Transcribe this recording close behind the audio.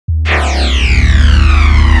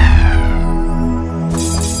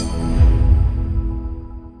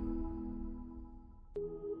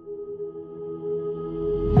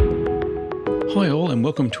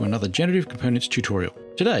welcome to another Generative Components tutorial.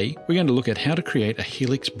 Today, we're going to look at how to create a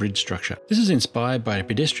Helix Bridge structure. This is inspired by a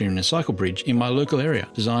pedestrian and cycle bridge in my local area,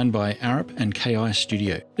 designed by Arup and KI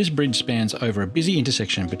Studio. This bridge spans over a busy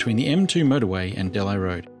intersection between the M2 motorway and Delhi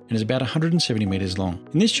Road, and is about 170 metres long.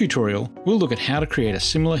 In this tutorial, we'll look at how to create a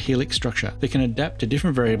similar Helix structure that can adapt to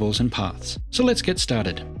different variables and paths. So let's get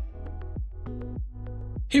started.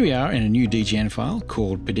 Here we are in a new DGN file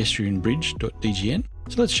called pedestrianbridge.dgn.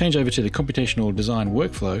 So let's change over to the computational design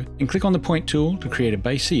workflow and click on the point tool to create a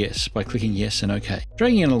base CS by clicking yes and OK.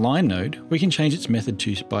 Dragging in a line node, we can change its method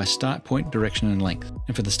to by start point, direction and length.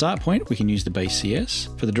 And for the start point, we can use the base CS.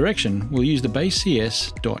 For the direction, we'll use the base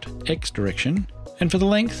CS.x direction. And for the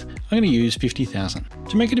length, I'm going to use 50,000.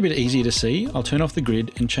 To make it a bit easier to see, I'll turn off the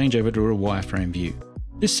grid and change over to a wireframe view.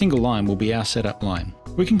 This single line will be our setup line.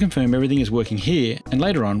 We can confirm everything is working here, and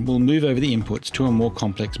later on we'll move over the inputs to a more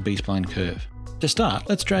complex B-spline curve. To start,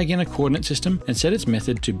 let's drag in a coordinate system and set its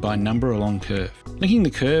method to by number along curve, linking the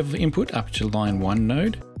curve input up to line 1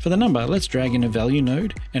 node. For the number, let's drag in a value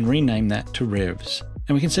node and rename that to revs,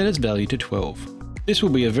 and we can set its value to 12. This will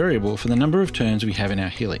be a variable for the number of turns we have in our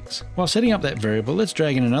helix. While setting up that variable, let's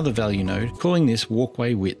drag in another value node, calling this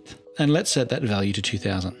walkway width, and let's set that value to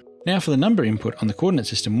 2000. Now for the number input on the coordinate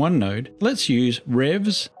system 1 node, let's use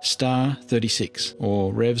revs star 36,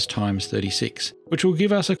 or revs times 36, which will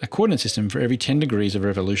give us a coordinate system for every 10 degrees of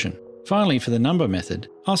revolution. Finally, for the number method,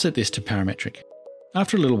 I'll set this to parametric.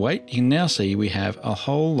 After a little wait, you can now see we have a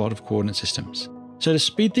whole lot of coordinate systems. So to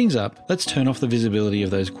speed things up, let's turn off the visibility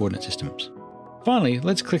of those coordinate systems. Finally,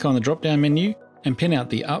 let's click on the drop-down menu and pin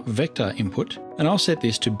out the up vector input, and I'll set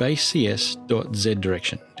this to base cs.z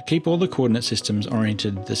direction to keep all the coordinate systems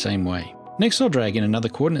oriented the same way. Next, I'll drag in another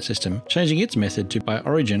coordinate system, changing its method to by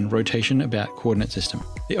origin rotation about coordinate system.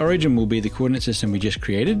 The origin will be the coordinate system we just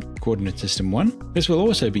created, coordinate system 1. This will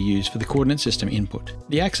also be used for the coordinate system input.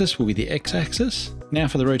 The axis will be the x-axis. Now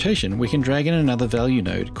for the rotation, we can drag in another value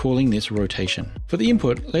node, calling this rotation. For the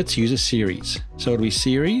input, let's use a series. So it'll be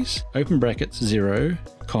series, open brackets 0,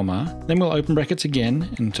 comma, then we'll open brackets again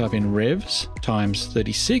and type in revs times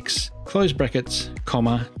 36, close brackets,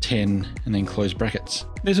 comma, 10, and then close brackets.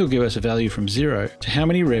 This will give us a value from 0 to how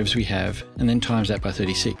many revs we have, and then times that by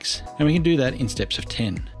 36. And we can do that in steps of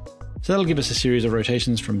 10. So that'll give us a series of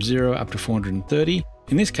rotations from 0 up to 430.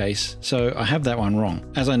 In this case, so I have that one wrong,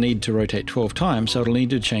 as I need to rotate 12 times, so it'll need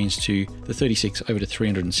to change to the 36 over to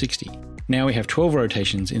 360. Now we have 12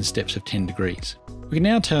 rotations in steps of 10 degrees. We can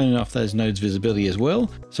now turn off those nodes' visibility as well,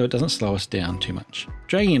 so it doesn't slow us down too much.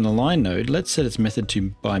 Dragging in a line node, let's set its method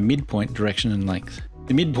to by midpoint, direction and length.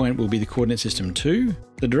 The midpoint will be the coordinate system 2.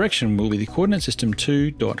 The direction will be the coordinate system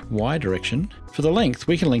 2.y direction. For the length,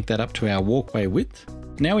 we can link that up to our walkway width.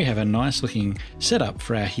 Now we have a nice looking setup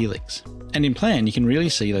for our helix. And in plan, you can really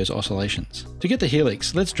see those oscillations. To get the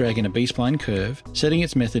helix, let's drag in a B-spline curve, setting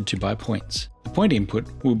its method to by points. The point input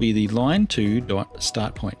will be the line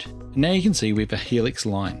 2.start point. And now you can see we have a helix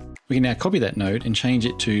line. We can now copy that node and change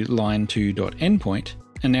it to line 2.endpoint,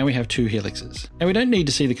 and now we have 2 helixes. Now we don't need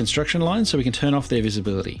to see the construction lines, so we can turn off their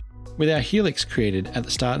visibility. With our helix created at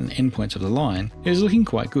the start and end points of the line, it is looking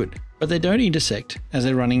quite good, but they don't intersect as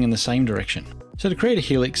they're running in the same direction. So to create a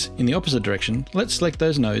helix in the opposite direction, let's select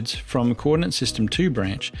those nodes from coordinate system 2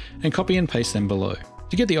 branch and copy and paste them below.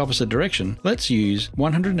 To get the opposite direction, let's use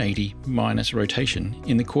 180 minus rotation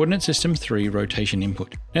in the coordinate system 3 rotation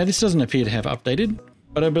input. Now this doesn't appear to have updated,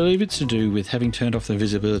 but I believe it's to do with having turned off the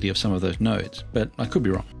visibility of some of those nodes, but I could be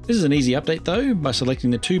wrong. This is an easy update though, by selecting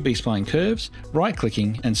the 2 B-spline curves,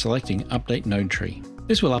 right-clicking and selecting Update Node Tree.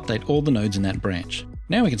 This will update all the nodes in that branch.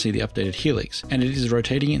 Now we can see the updated helix, and it is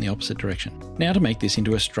rotating in the opposite direction. Now to make this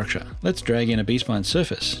into a structure, let's drag in a B-spline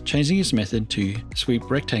surface, changing its method to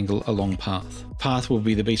sweep rectangle along path. Path will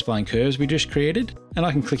be the B-spline curves we just created, and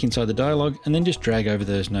I can click inside the dialog and then just drag over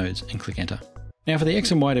those nodes and click enter. Now for the X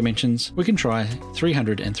and Y dimensions, we can try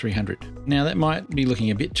 300 and 300. Now that might be looking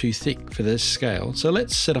a bit too thick for this scale, so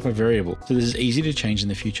let's set up a variable so this is easy to change in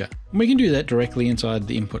the future. And we can do that directly inside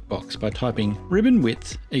the input box by typing ribbon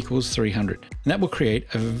width equals 300. And that will create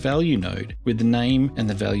a value node with the name and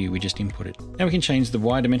the value we just inputted. Now we can change the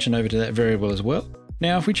Y dimension over to that variable as well.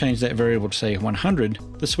 Now if we change that variable to say 100,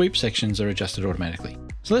 the sweep sections are adjusted automatically.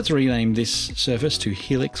 So let's rename this surface to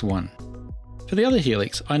Helix 1. For the other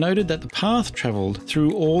helix, I noted that the path travelled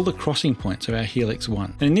through all the crossing points of our Helix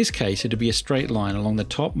 1. And in this case, it would be a straight line along the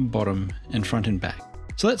top, bottom, and front and back.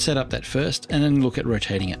 So let's set up that first and then look at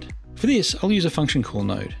rotating it. For this, I'll use a function call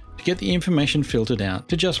node to get the information filtered out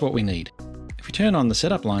to just what we need. If we turn on the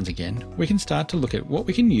setup lines again, we can start to look at what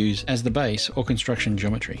we can use as the base or construction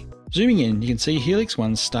geometry. Zooming in, you can see Helix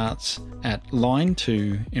 1 starts at line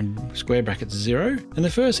 2 in square brackets 0, and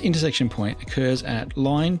the first intersection point occurs at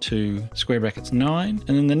line 2 square brackets 9,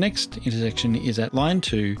 and then the next intersection is at line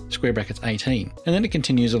 2 square brackets 18, and then it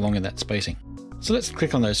continues along in that spacing. So let's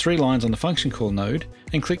click on those 3 lines on the function call node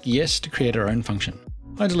and click yes to create our own function.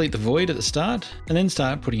 I delete the void at the start and then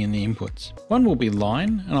start putting in the inputs. One will be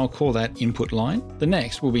line, and I'll call that input line. The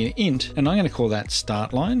next will be an int, and I'm going to call that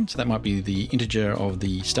start line. So that might be the integer of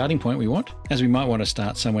the starting point we want, as we might want to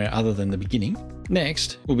start somewhere other than the beginning.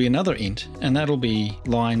 Next will be another int, and that'll be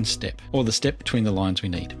line step, or the step between the lines we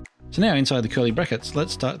need. So now inside the curly brackets,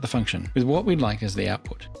 let's start the function with what we'd like as the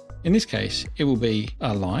output. In this case, it will be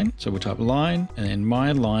a line, so we'll type line and then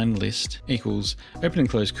my line list equals open and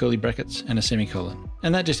close curly brackets and a semicolon.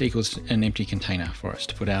 And that just equals an empty container for us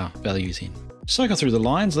to put our values in. Cycle through the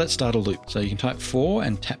lines, let's start a loop. So you can type 4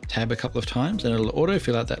 and tap tab a couple of times and it'll auto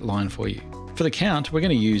fill out that line for you. For the count, we're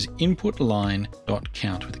going to use input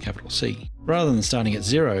line.count with a capital C. Rather than starting at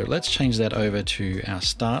 0, let's change that over to our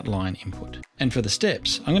start line input. And for the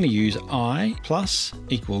steps, I'm going to use I plus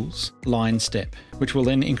equals line step, which will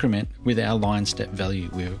then increment with our line step value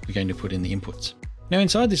we're going to put in the inputs. Now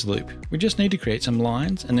inside this loop, we just need to create some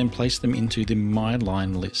lines and then place them into the my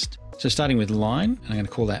line list. So starting with line, and I'm going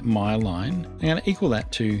to call that my line, I'm going to equal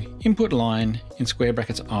that to input line in square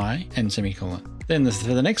brackets I and semicolon. Then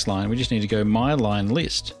for the next line, we just need to go my line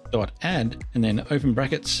list dot add and then open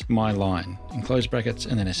brackets my line in close brackets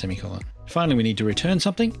and then a semicolon. Finally, we need to return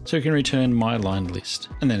something, so we can return my line list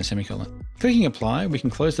and then a semicolon. Clicking apply, we can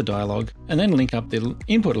close the dialog and then link up the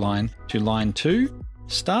input line to line 2,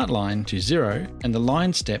 start line to 0, and the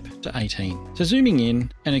line step to 18. So zooming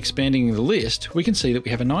in and expanding the list, we can see that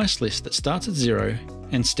we have a nice list that starts at 0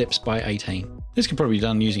 and steps by 18. This can probably be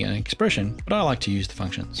done using an expression, but I like to use the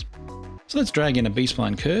functions. So let's drag in a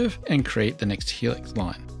B-spline curve and create the next helix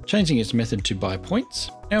line, changing its method to by points.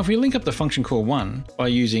 Now if we link up the function call 1 by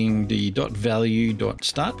using the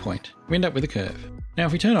 .value.startPoint, we end up with a curve. Now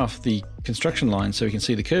if we turn off the construction line so we can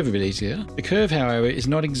see the curve a bit easier, the curve however is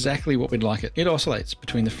not exactly what we'd like it. It oscillates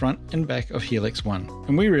between the front and back of helix 1,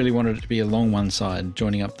 and we really wanted it to be along one side,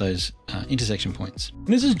 joining up those intersection points. And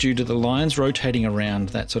this is due to the lines rotating around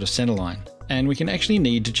that sort of center line. And we can actually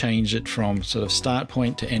need to change it from sort of start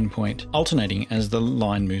point to end point, alternating as the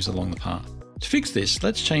line moves along the path. To fix this,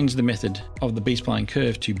 let's change the method of the B-spline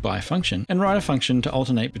curve to by function and write a function to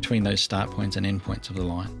alternate between those start points and end points of the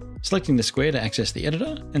line. Selecting the square to access the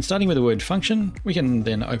editor, and starting with the word function, we can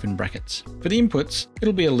then open brackets. For the inputs,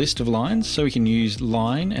 it'll be a list of lines, so we can use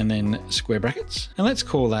line and then square brackets. And let's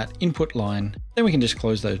call that input line, then we can just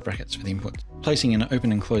close those brackets for the inputs. Placing an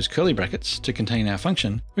open and close curly brackets to contain our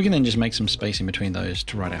function, we can then just make some space in between those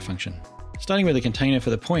to write our function. Starting with a container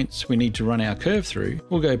for the points we need to run our curve through,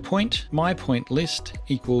 we'll go point my point list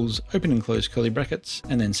equals open and close curly brackets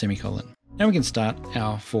and then semicolon. Now we can start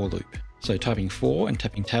our for loop. So typing 4 and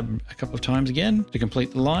tapping tab a couple of times again to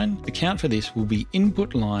complete the line. The count for this will be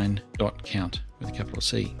input line.count with a capital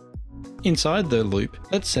C. Inside the loop,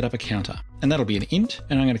 let's set up a counter, and that'll be an int,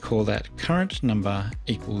 and I'm going to call that current number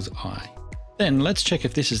equals I. Then let's check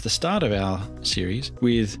if this is the start of our series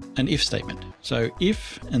with an if statement. So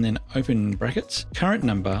if, and then open brackets, current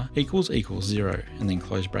number equals 0, and then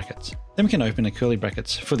close brackets. Then we can open a curly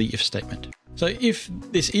brackets for the if statement. So if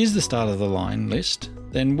this is the start of the line list,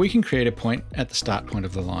 then we can create a point at the start point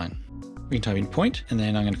of the line. We can type in point, and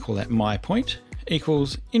then I'm going to call that my point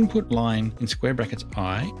equals input line in square brackets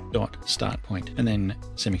I dot start point, and then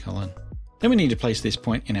semicolon. Then we need to place this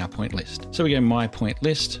point in our point list. So we go my point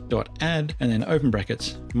list dot add, and then open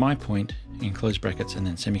brackets, my point in close brackets, and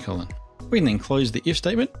then semicolon. We can then close the if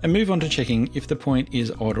statement and move on to checking if the point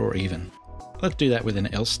is odd or even. Let's do that with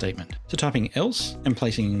an else statement. So typing else and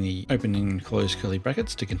placing the open and close curly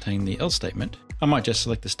brackets to contain the else statement. I might just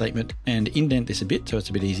select the statement and indent this a bit so it's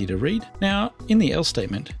a bit easier to read. Now, in the else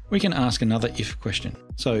statement, we can ask another if question.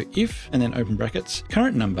 So if, and then open brackets,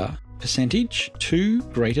 current number, percentage 2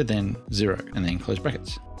 greater than 0, and then close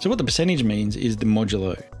brackets. So what the percentage means is the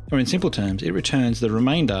modulo, or in simple terms, it returns the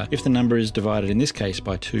remainder if the number is divided, in this case,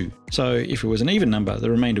 by 2. So if it was an even number, the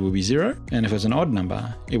remainder would be 0, and if it was an odd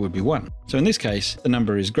number, it would be 1. So in this case, the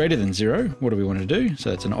number is greater than 0. What do we want to do? So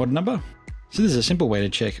that's an odd number. So this is a simple way to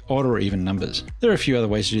check odd or even numbers. There are a few other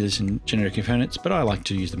ways to do this in GenerativeComponents, but I like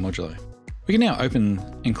to use the modulo. We can now open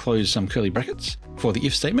and close some curly brackets for the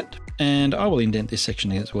if statement, and I will indent this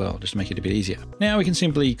section as well, just to make it a bit easier. Now we can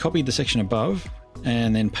simply copy the section above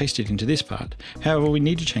and then paste it into this part. However, we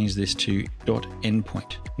need to change this to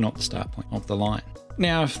 .endpoint, not the start point of the line.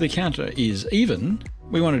 Now, if the counter is even,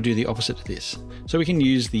 we want to do the opposite of this. So we can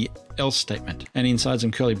use the else statement, and inside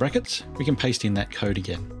some curly brackets, we can paste in that code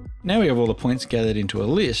again. Now we have all the points gathered into a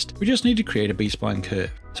list, we just need to create a B-spline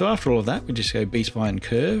curve. So after all of that, we just go B-spline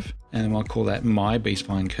curve, and then we'll call that my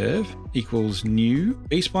B-spline curve equals new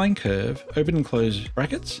B-spline curve, open and close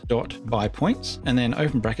brackets, dot by points, and then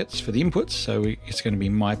open brackets for the inputs. So it's going to be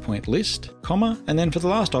my point list, comma, and then for the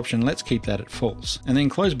last option, let's keep that at false, and then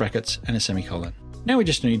close brackets and a semicolon. Now we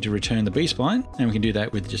just need to return the B-spline, and we can do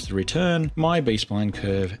that with just the return, my B-spline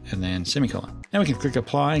curve, and then semicolon. Now we can click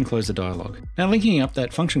apply and close the dialog. Now linking up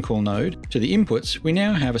that function call node to the inputs, we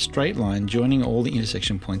now have a straight line joining all the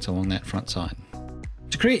intersection points along that front side.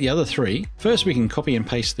 To create the other three, first we can copy and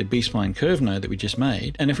paste the B-spline curve node that we just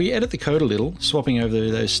made, and if we edit the code a little, swapping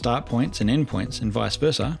over those start points and end points and vice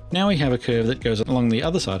versa, now we have a curve that goes along the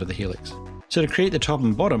other side of the helix. So to create the top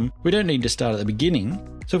and bottom, we don't need to start at the beginning.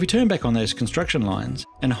 So if we turn back on those construction lines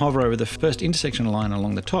and hover over the first intersection line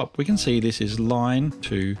along the top, we can see this is line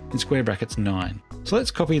 2 in square brackets 9. So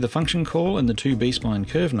let's copy the function call and the two B-spline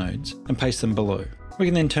curve nodes and paste them below. We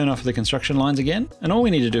can then turn off the construction lines again, and all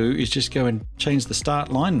we need to do is just go and change the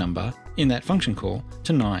start line number in that function call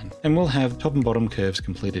to 9, and we'll have top and bottom curves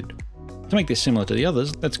completed. To make this similar to the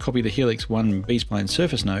others, let's copy the Helix 1 B-spline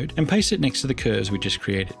surface node and paste it next to the curves we just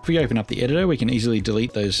created. If we open up the editor, we can easily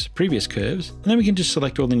delete those previous curves, and then we can just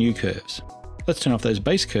select all the new curves. Let's turn off those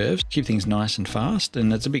base curves, keep things nice and fast,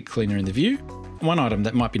 and it's a bit cleaner in the view. One item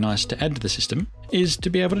that might be nice to add to the system is to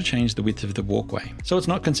be able to change the width of the walkway, so it's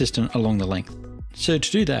not consistent along the length. So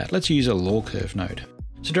to do that, let's use a law curve node.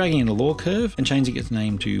 So dragging in a law curve and changing its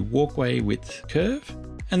name to walkway width curve.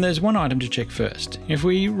 And there's one item to check first. If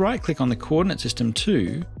we right click on the coordinate system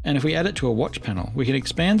 2, and if we add it to a watch panel, we can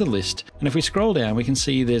expand the list, and if we scroll down, we can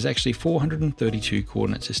see there's actually 432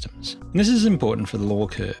 coordinate systems. And this is important for the law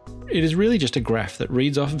curve. It is really just a graph that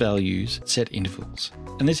reads off values at set intervals.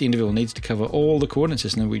 And this interval needs to cover all the coordinate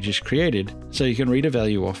system we just created, so you can read a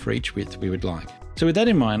value off for each width we would like. So with that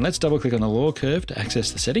in mind, let's double click on the law curve to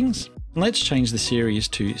access the settings. And let's change the series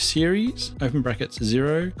to series, open brackets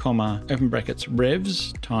 0, comma, open brackets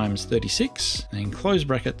revs times 36, and then close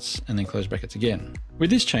brackets, and then close brackets again. With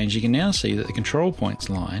this change, you can now see that the control points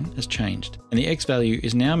line has changed, and the X value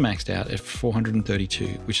is now maxed out at 432,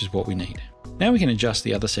 which is what we need. Now we can adjust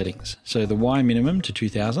the other settings. So the Y minimum to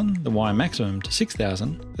 2000, the Y maximum to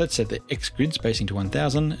 6000. Let's set the X grid spacing to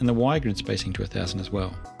 1000 and the Y grid spacing to 1000 as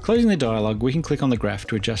well. Closing the dialog, we can click on the graph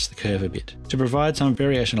to adjust the curve a bit, to provide some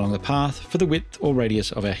variation along the path for the width or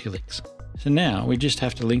radius of our helix. So now we just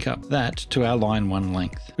have to link up that to our line 1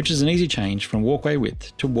 length, which is an easy change from walkway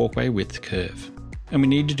width to walkway width curve. And we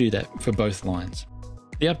need to do that for both lines.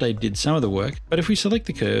 The update did some of the work, but if we select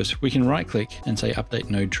the curves, we can right click and say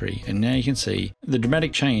update node tree, and now you can see the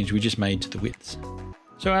dramatic change we just made to the widths.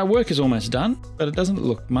 So our work is almost done, but it doesn't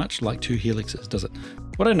look much like two helixes, does it?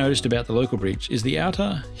 What I noticed about the local bridge is the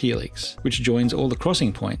outer helix, which joins all the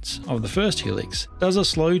crossing points of the first helix, does a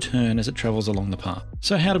slow turn as it travels along the path.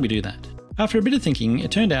 So how do we do that? After a bit of thinking,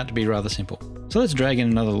 it turned out to be rather simple. So let's drag in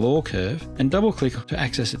another law curve and double click to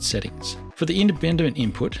access its settings. For the independent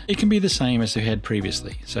input, it can be the same as we had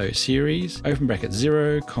previously. So series, open brackets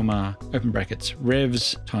 0, comma, open brackets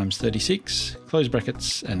revs times 36, close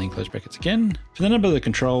brackets, and then close brackets again. For the number of the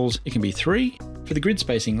controls, it can be 3. For the grid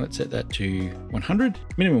spacing, let's set that to 100.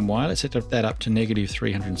 Minimum Y, let's set that up to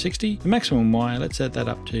 -360. The maximum Y, let's set that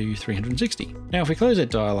up to 360. Now if we close that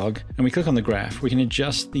dialog and we click on the graph, we can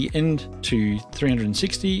adjust the end to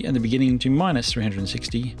 360 and the beginning to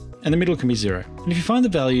 -360. And the middle can be 0. And if you find the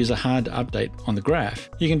values are hard to update on the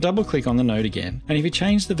graph, you can double click on the node again, and if you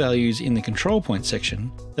change the values in the control point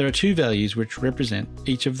section, there are 2 values which represent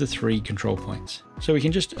each of the 3 control points. So we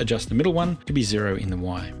can just adjust the middle one to be 0 in the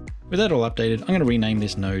Y. With that all updated, I'm going to rename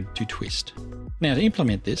this node to twist. Now to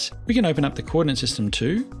implement this, we can open up the coordinate system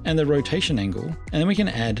 2 and the rotation angle, and then we can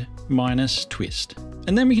add -twist.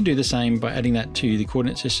 And then we can do the same by adding that to the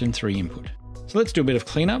coordinate system 3 input. So let's do a bit of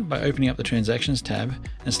cleanup by opening up the Transactions tab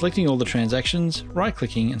and selecting all the transactions,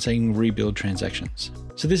 right-clicking and saying Rebuild Transactions.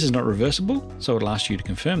 So this is not reversible, so it'll ask you to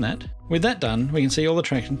confirm that. With that done, we can see all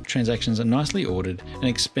the transactions are nicely ordered and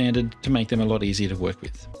expanded to make them a lot easier to work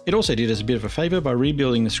with. It also did us a bit of a favour by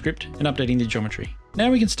rebuilding the script and updating the geometry.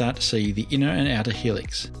 Now we can start to see the inner and outer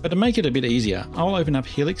helix. But to make it a bit easier, I'll open up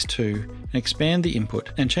Helix 2 and expand the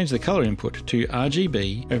input and change the colour input to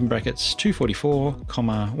RGB, open brackets 244,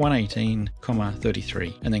 118,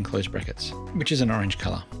 33, and then close brackets, which is an orange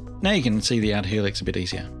colour. Now you can see the outer helix a bit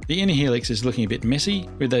easier. The inner helix is looking a bit messy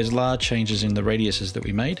with those large changes in the radiuses that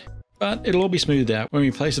we made, but it'll all be smoothed out when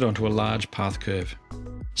we place it onto a large path curve.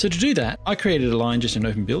 So to do that, I created a line just in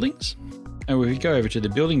Open Buildings, And if we go over to the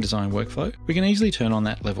building design workflow, we can easily turn on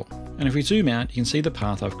that level. And if we zoom out, you can see the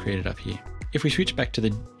path I've created up here. If we switch back to the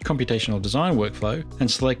computational design workflow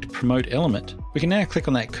and select promote element, we can now click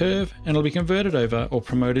on that curve and it'll be converted over or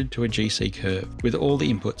promoted to a GC curve with all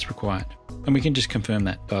the inputs required. And we can just confirm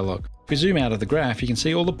that dialog. If we zoom out of the graph, you can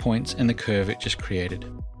see all the points and the curve it just created.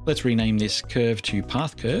 Let's rename this curve to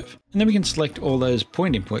path curve, and then we can select all those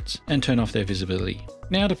point inputs and turn off their visibility.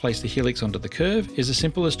 Now to place the helix onto the curve is as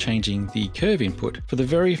simple as changing the curve input for the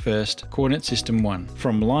very first coordinate system 1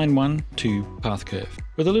 from line 1 to path curve.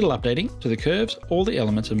 With a little updating to the curves, all the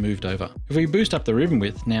elements are moved over. If we boost up the ribbon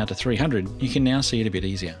width now to 300, you can now see it a bit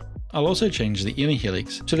easier. I'll also change the inner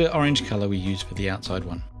helix to the orange color we used for the outside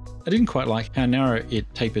one. I didn't quite like how narrow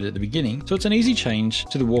it tapered at the beginning, so it's an easy change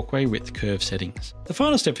to the walkway width curve settings. The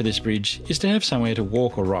final step for this bridge is to have somewhere to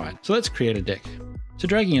walk or ride, so let's create a deck. So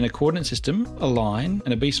dragging in a coordinate system, a line,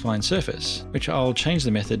 and a B-spline surface, which I'll change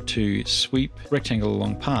the method to sweep rectangle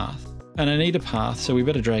along path. And I need a path, so we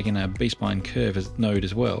better drag in a B-spline curve node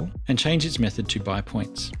as well, and change its method to by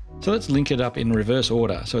points. So let's link it up in reverse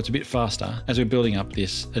order so it's a bit faster as we're building up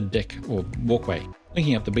this deck or walkway.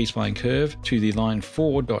 Linking up the B-spline curve to the line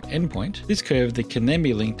 4.endpoint, this curve that can then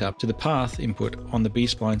be linked up to the path input on the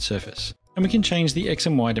B-spline surface. And we can change the X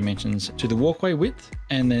and Y dimensions to the walkway width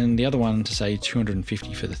and then the other one to say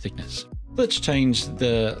 250 for the thickness. Let's change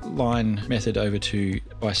the line method over to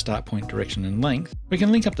by start point direction and length. We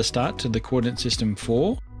can link up the start to the coordinate system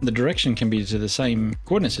 4. The direction can be to the same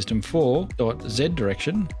coordinate system 4.z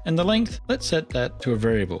direction, and the length, let's set that to a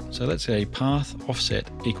variable. So let's say path offset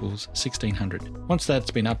equals 1600. Once that's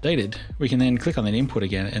been updated, we can then click on that input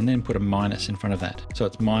again and then put a minus in front of that. So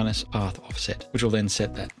it's minus path offset, which will then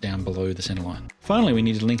set that down below the center line. Finally, we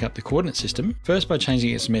need to link up the coordinate system, first by changing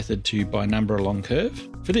its method to by number along curve.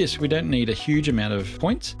 For this, we don't need a huge amount of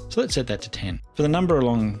points, so let's set that to 10. For the number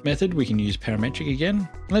along method, we can use parametric again.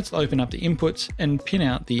 Let's open up the inputs and pin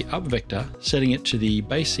out the up vector, setting it to the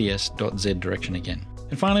base cs.z direction again.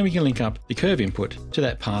 And finally, we can link up the curve input to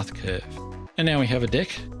that path curve. And now we have a deck,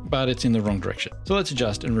 but it's in the wrong direction. So let's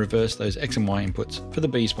adjust and reverse those X and Y inputs for the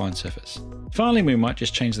B-spline surface. Finally, we might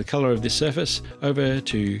just change the color of this surface over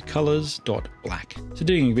to colors.black. So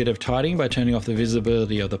doing a bit of tidying by turning off the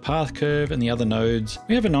visibility of the path curve and the other nodes,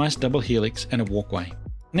 we have a nice double helix and a walkway.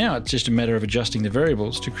 Now it's just a matter of adjusting the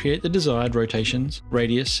variables to create the desired rotations,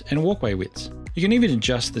 radius, and walkway widths. You can even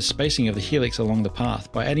adjust the spacing of the helix along the path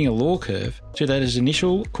by adding a law curve to those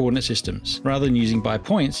initial coordinate systems. Rather than using by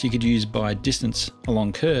points, you could use by distance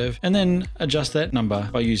along curve and then adjust that number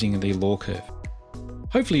by using the law curve.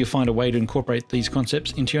 Hopefully you'll find a way to incorporate these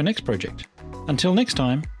concepts into your next project. Until next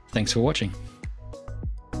time, thanks for watching.